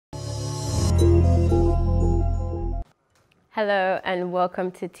Hello and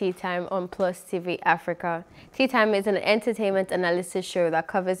welcome to Tea Time on Plus TV Africa. Tea Time is an entertainment analysis show that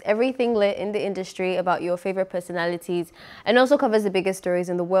covers everything lit in the industry about your favorite personalities and also covers the biggest stories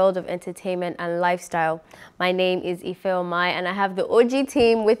in the world of entertainment and lifestyle. My name is Ife Omai and I have the OG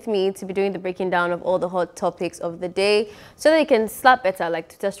team with me to be doing the breaking down of all the hot topics of the day so they can slap better, like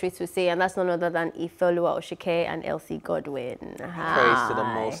Twitter streets would say, and that's none other than Ifeoluwa Oshike and Elsie Godwin. Praise to the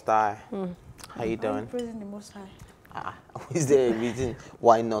Most High. How you doing? Praising the Most High. Is there a reason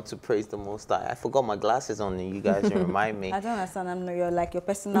why not to praise the Most High? I forgot my glasses on and you guys can remind me. I don't understand. You're like your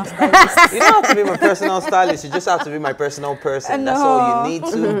personal stylist. You don't have to be my personal stylist. You just have to be my personal person. That's all you need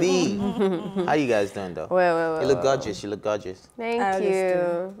to be. How you guys doing though? Well, you look gorgeous. You look gorgeous. Thank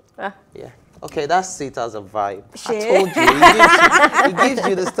you. Yeah. Okay, that's it as a vibe. I told you. It gives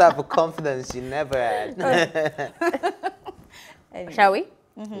you this type of confidence you never had. Anyway. Shall we?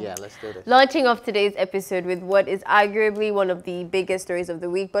 Yeah, let's do this. Launching off today's episode with what is arguably one of the biggest stories of the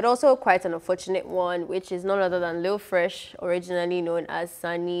week, but also quite an unfortunate one, which is none other than Lil Frosh, originally known as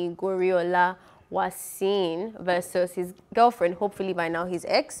Sunny Goriola, was seen versus his girlfriend, hopefully by now his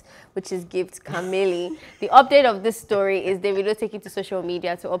ex, which is Gift Camille. The update of this story is Davido taking to social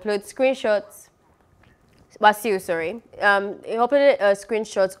media to upload screenshots. Wasiu, sorry. He uploaded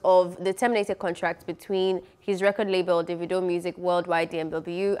screenshots of the terminated contract between his record label Davido Music Worldwide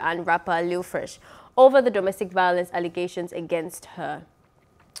DMW and rapper Lil Frosh over the domestic violence allegations against her.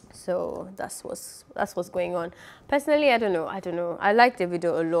 So that's what's going on. Personally, I don't know. I like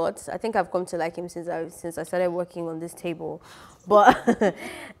Davido a lot. I think I've come to like him since I started working on this table. But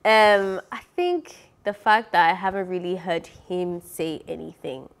I think the fact that I haven't really heard him say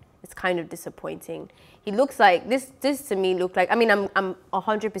anything is kind of disappointing. He looks like this to me looked like, I mean, I'm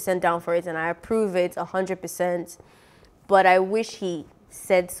 100% down for it and I approve it 100%, but I wish he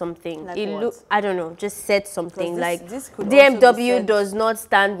said something. Like I don't know, just said something like this could DMW does not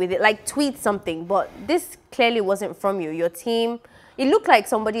stand with it, like tweet something, but this clearly wasn't from you, your team. It looked like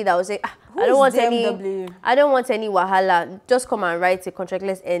somebody that was saying, I don't want any wahala, just come and write a contract,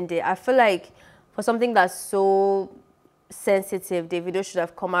 let's end it. I feel like for something that's so sensitive, Davido should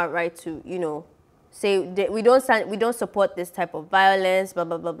have come out right to, you know, say we don't support this type of violence, blah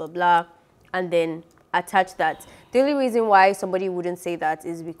blah blah blah blah, and then attach that. The only reason why somebody wouldn't say that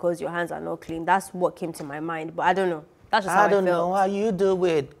is because your hands are not clean. That's what came to my mind, but I don't know. That's just how I don't know how you do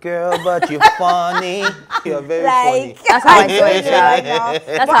it, girl, but you're funny. You're very funny. That's how I saw it.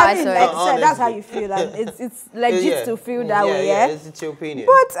 That's how I saw it. Like, that's how you feel. It's legit to feel that way, yeah? It's your opinion.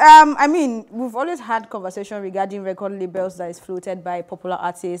 But, I mean, we've always had conversation regarding record labels that is floated by popular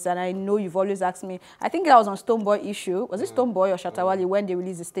artists, and I know you've always asked me, I think that was on Stonebwoy issue. Was it Stonebwoy or Shatawale when they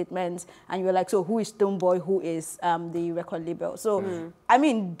released the statement, and you were like, so who is Stonebwoy, who is the record label? So, I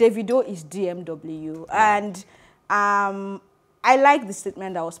mean, Davido is DMW, and I like the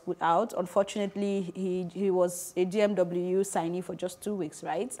statement that was put out. Unfortunately, he was a DMW signee for just 2 weeks,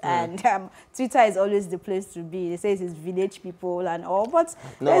 right? And Twitter is always the place to be. They say it's village people and all, but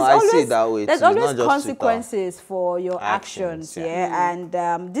no, I see it that way. There's always consequences for your actions, yeah.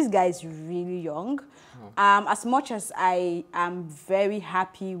 And this guy is really young. As much as I am very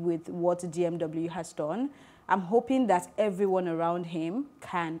happy with what DMW has done, I'm hoping that everyone around him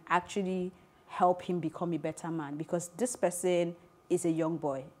can actually help him become a better man, because this person is a young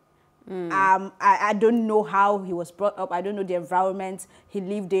boy. I don't know how he was brought up. I don't know the environment he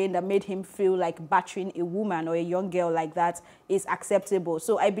lived in that made him feel like battering a woman or a young girl like that is acceptable.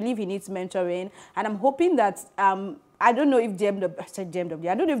 So I believe he needs mentoring, and I'm hoping that I don't know if DMW,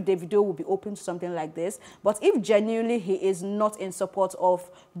 I don't know if Davido will be open to something like this, but if genuinely he is not in support of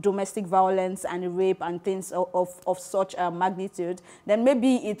domestic violence and rape and things of such magnitude, then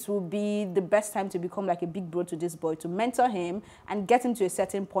maybe it will be the best time to become like a big bro to this boy, to mentor him and get him to a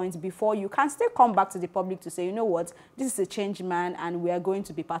certain point before you can still come back to the public to say, you know what, this is a changed man and we are going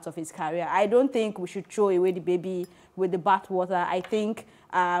to be part of his career. I don't think we should throw away the baby with the bathwater. I think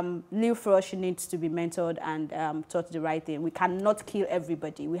Lil Frosh needs to be mentored and taught the right thing. We cannot kill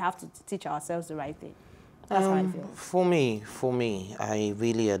everybody. We have to teach ourselves the right thing. That's how I feel. For me, I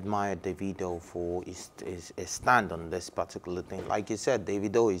really admire Davido for his stand on this particular thing. Like you said,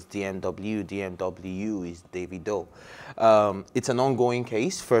 Davido is DMW, DMW is Davido. It's an ongoing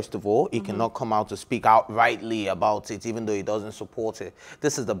case, first of all. He cannot come out to speak outrightly about it, even though he doesn't support it.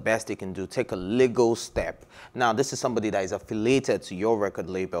 This is the best he can do. Take a legal step. Now, this is somebody that is affiliated to your record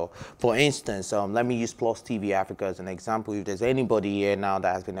label. For instance, let me use Plus TV Africa as an example. If there's anybody here now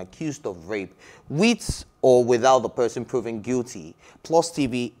that has been accused of rape with or without the person proven guilty, Plus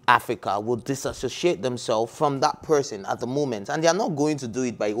TV Africa will disassociate themselves from that person at the moment. And they are not going to do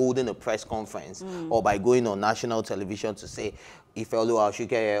it by holding a press conference or by going on national television to say, Ifeolu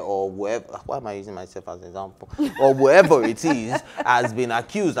Ashike or whoever, why am I using myself as an example? Or whoever it is has been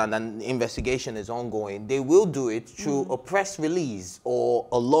accused and an investigation is ongoing. They will do it through a press release or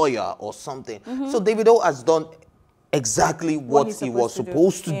a lawyer or something. So Davido has done exactly what he was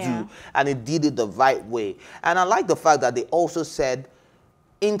supposed to do, and he did it the right way. And I like the fact that they also said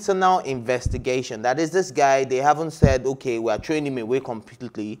internal investigation. That is, this guy, they haven't said, okay, we are throwing him away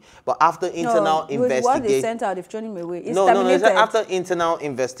completely, but after internal investigation, what they sent out, they've thrown him away. It's no, after internal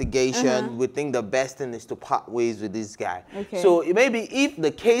investigation, we think the best thing is to part ways with this guy. So maybe if the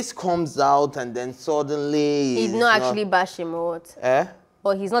case comes out and then suddenly he's not actually bash him or what?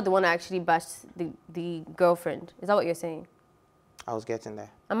 Or he's not the one that actually bashed the girlfriend. Is that what you're saying? I was getting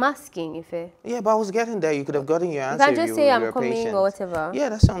there. I'm asking, Ife. Yeah, but I was getting there. You could have gotten your answer. You can't just say I'm coming patient. or whatever. Yeah,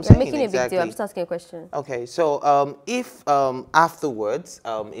 that's what I'm saying. You're making a big deal. I'm just asking a question. Okay, so if afterwards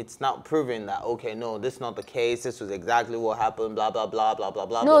it's not proven that, okay, no, this is not the case, this was exactly what happened, blah, blah, blah, blah, blah,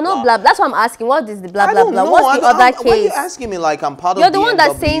 blah, no, blah. No, blah. That's what I'm asking. What is the blah, blah, blah? What's the other case? Why are you asking me like I'm part of the one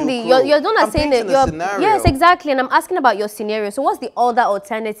that's saying you're the one that's saying that yes, exactly. And I'm asking about your scenario. So what's the other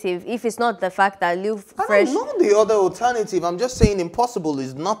alternative if it's not the fact that Lil Frosh... I don't know the other alternative. I'm just saying impossible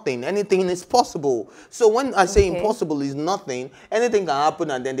is nothing. Anything is possible. So when I say impossible is nothing, anything can happen,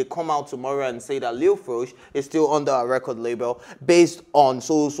 and then they come out tomorrow and say that Lil Frosh is still under a record label based on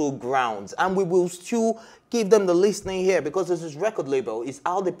so grounds, and we will still give them the listening here because this is record label. It's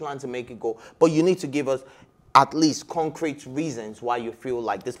how they plan to make it go. But you need to give us at least concrete reasons why you feel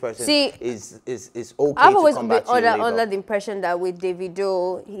like this person is okay. I've always to come been back to your label. under the impression that with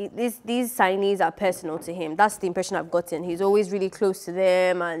Davido, these signees are personal to him. That's the impression I've gotten. He's always really close to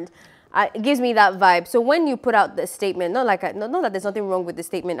them, and it gives me that vibe. So when you put out the statement, not that there's nothing wrong with the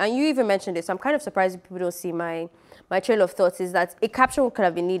statement, and you even mentioned it, so I'm kind of surprised if people don't see my trail of thoughts, is that a caption could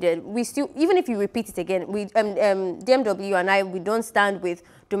have been needed. We still, even if you repeat it again, we DMW and I, we don't stand with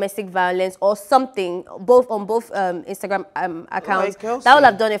domestic violence or something, on both Instagram accounts. That would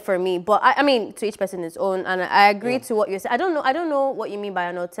have done it for me. But I mean, to each person his own, and I agree to what you're saying. I don't know what you mean by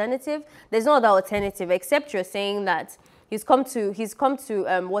an alternative. There's no other alternative except you're saying that he's come to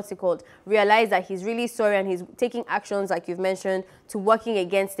what's it called, realize that he's really sorry and he's taking actions, like you've mentioned, to working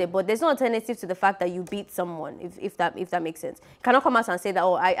against it. But there's no alternative to the fact that you beat someone, if that makes sense. You cannot come out and say that,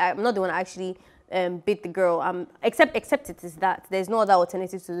 oh, I'm not the one that actually beat the girl. Except it is that. There's no other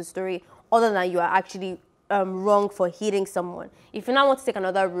alternative to the story other than you are actually wrong for hitting someone. If you now want to take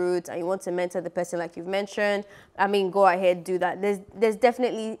another route and you want to mentor the person like you've mentioned, I mean, go ahead, do that. There's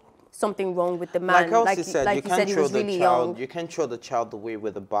definitely something wrong with the man. Like you said, he was really young. You can't throw the child away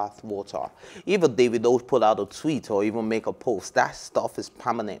with the bath water. Even Davido put out a tweet or even make a post, that stuff is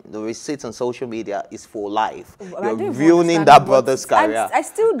permanent. The receipts on social media is for life. You're ruining that brother's career. I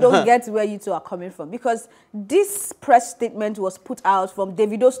still don't get where you two are coming from, because this press statement was put out from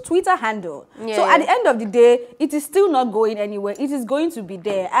Davido's Twitter handle. So at the end of the day, it is still not going anywhere. It is going to be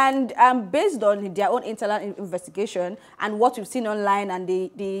there. And based on their own internal investigation and what we've seen online and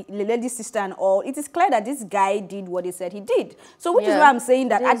the lady's sister and all, it is clear that this guy did what he said he did. So which is why I'm saying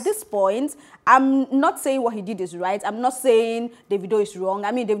that at this point, I'm not saying what he did is right. I'm not saying Davido is wrong.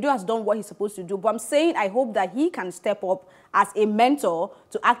 I mean, Davido has done what he's supposed to do, but I'm saying I hope that he can step up as a mentor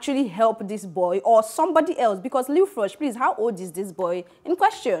to actually help this boy or somebody else. Because Lil Frosh, please, how old is this boy in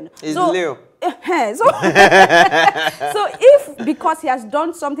question? Is Lil. So if, because he has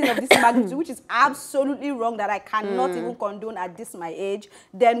done something of this magnitude, which is absolutely wrong, that I cannot even condone at this my age,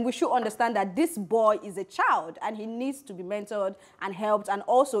 then we should understand that this boy is a child and he needs to be mentored and helped. And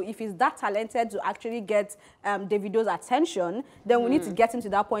also, if he's that talented to actually get Davido's attention, then we need to get him to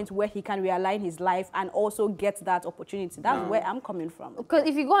that point where he can realign his life and also get that opportunity. That's where I'm coming from. Because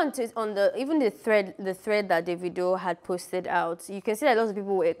if you go on the thread that Davido had posted out, you can see that lots of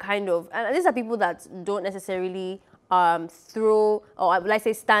people were kind of, and these are people that don't necessarily throw, or let's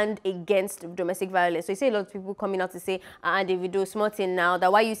say stand against domestic violence. So you see a lot of people coming out to say, Davido, smart in now,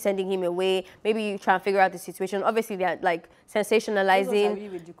 that why are you sending him away? Maybe you try and figure out the situation. Obviously, they're like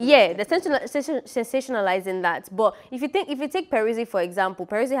sensationalizing. Yeah, they're sensationalizing that. But if you take Peruzzi, for example,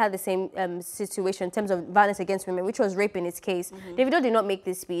 Peruzzi had the same situation in terms of violence against women, which was rape in his case. Davido did not make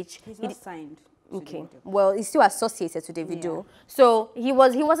this speech. He's not signed. Davido. Well, he's still associated to Davido. Yeah. So he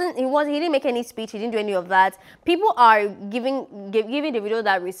didn't make any speech, he didn't do any of that. People are giving Davido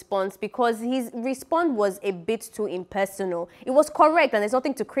that response because his response was a bit too impersonal. It was correct and there's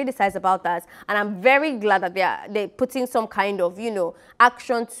nothing to criticize about that. And I'm very glad that they're putting some kind of, you know,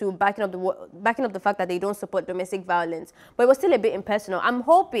 action to backing up the fact that they don't support domestic violence. But it was still a bit impersonal. I'm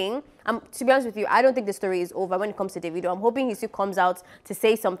hoping, to be honest with you, I don't think the story is over when it comes to Davido. I'm hoping he still comes out to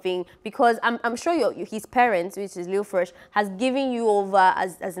say something because I'm sure his parents, which is Lil Frosh, has given you over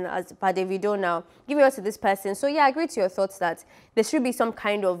as per Davido now, giving us to this person. So yeah, I agree to your thoughts that there should be some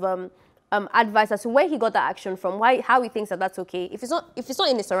kind of advice as to where he got that action from, how he thinks that that's okay. If it's not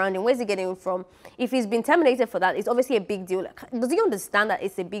in his surrounding, where's he getting it from? If he's been terminated for that, it's obviously a big deal. Does he understand that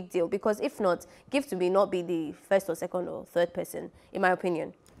it's a big deal? Because if not, give to me not be the first or second or third person, in my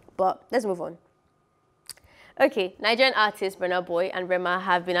opinion. But let's move on. Okay, Nigerian artists Burna Boy and Rema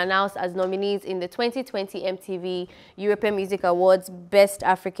have been announced as nominees in the 2020 MTV European Music Awards Best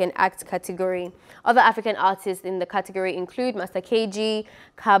African Act category. Other African artists in the category include Master KG,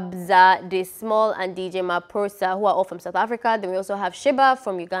 Kabza De Small, and DJ Maprosa, who are all from South Africa. Then we also have Sheba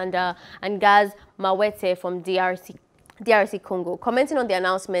from Uganda and Gaz Mawete from DRC Congo. Commenting on the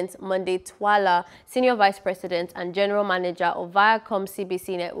announcement, Monday, Twala, Senior Vice President and General Manager of Viacom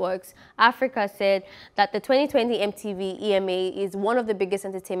CBC Networks Africa, said that the 2020 MTV EMA is one of the biggest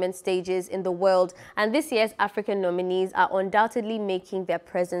entertainment stages in the world, and this year's African nominees are undoubtedly making their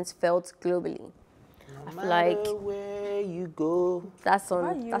presence felt globally. No matter where you go. That's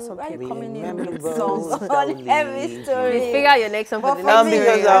on coming in with songs on every story. Please figure out your next song for the next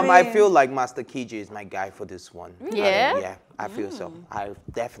because I feel like Master KG is my guy for this one. Really? Yeah? Yeah, I feel so. I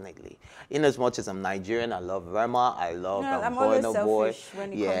definitely. In as much as I'm Nigerian, I love Rema, I love Burna Boy.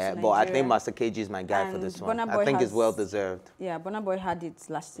 Yeah, but I think Master KG is my guy for this one. I think it's well deserved. Yeah, Burna Boy had it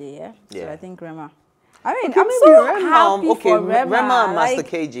last year, so I think Rema. I mean, okay, I'm so happy for Rema. Rema and Master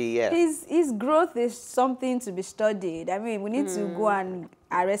KG, yeah. His growth is something to be studied. I mean, we need to go and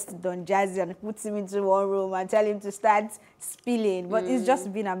arrest Don Jazzy and put him into one room and tell him to start spilling. But it's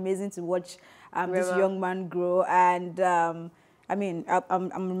just been amazing to watch this young man grow. And I mean,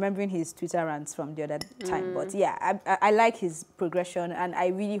 I'm remembering his Twitter rants from the other time. But yeah, I like his progression, and I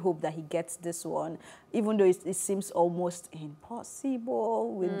really hope that he gets this one, even though it seems almost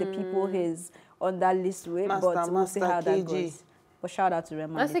impossible with the people he's on that list with, but we'll see how that goes. But shout out to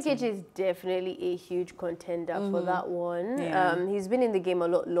Rema. Master KG is definitely a huge contender for that one. Yeah. He's been in the game a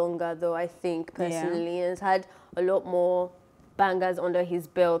lot longer, though, I think, personally, and has had a lot more bangers under his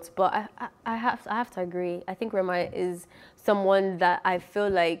belt. But I have to agree. I think Rema is someone that I feel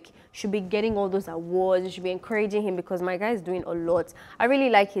like should be getting all those awards. You should be encouraging him because my guy is doing a lot. I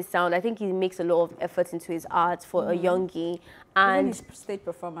really like his sound. I think he makes a lot of effort into his art for a youngie. And even his stage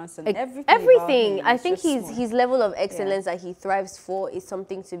performance and everything. Everything. I think his level of excellence that he thrives for is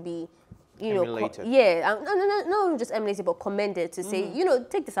something to be, you know, no, just emulated, but commended to say, you know,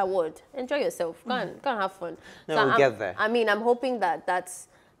 take this award, enjoy yourself, go and have fun. No, so we'll get there. I mean, I'm hoping that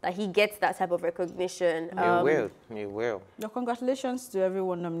he gets that type of recognition. He will. No, congratulations to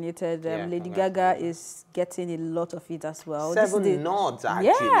everyone nominated. Lady Gaga is getting a lot of it as well. 7 nods, actually.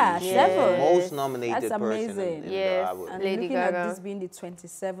 Yeah, 7. Most nominated That's amazing. person. Yes, and Lady looking Gaga. at this being the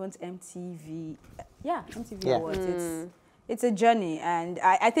 27th MTV Awards, it's a journey, and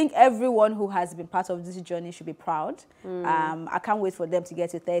I think everyone who has been part of this journey should be proud. I can't wait for them to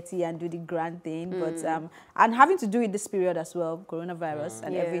get to 30 and do the grand thing, but and having to do it this period as well, coronavirus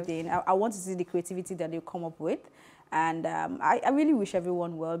and everything, I want to see the creativity that they come up with. And I really wish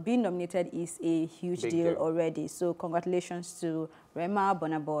everyone well. Being nominated is a huge deal already. So congratulations to Rema,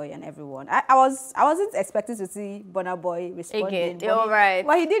 Burna Boy, and everyone. I wasn't expecting to see Burna Boy responding.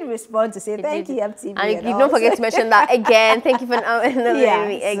 But he did respond to say thank you, MTV. And you don't forget to mention that again. Thank you for nominating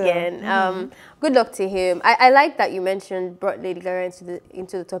me again. Good luck to him. I like that you brought Lady Gaga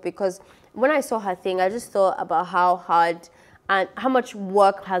into the topic, because when I saw her thing, I just thought about how hard and how much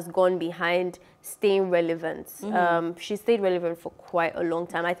work has gone behind staying relevant. She stayed relevant for quite a long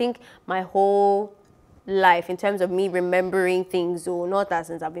time. I think my whole life, in terms of me remembering things, or not that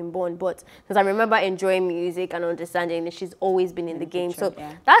since I've been born, but since I remember enjoying music and understanding that she's always been in the game. So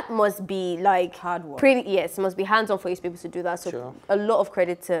that must be like hard work. It must be hands-on for you to be able to do that. So a lot of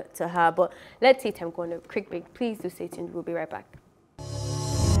credit to her. But let's take time, go on a quick break. Please do stay tuned. We'll be right back.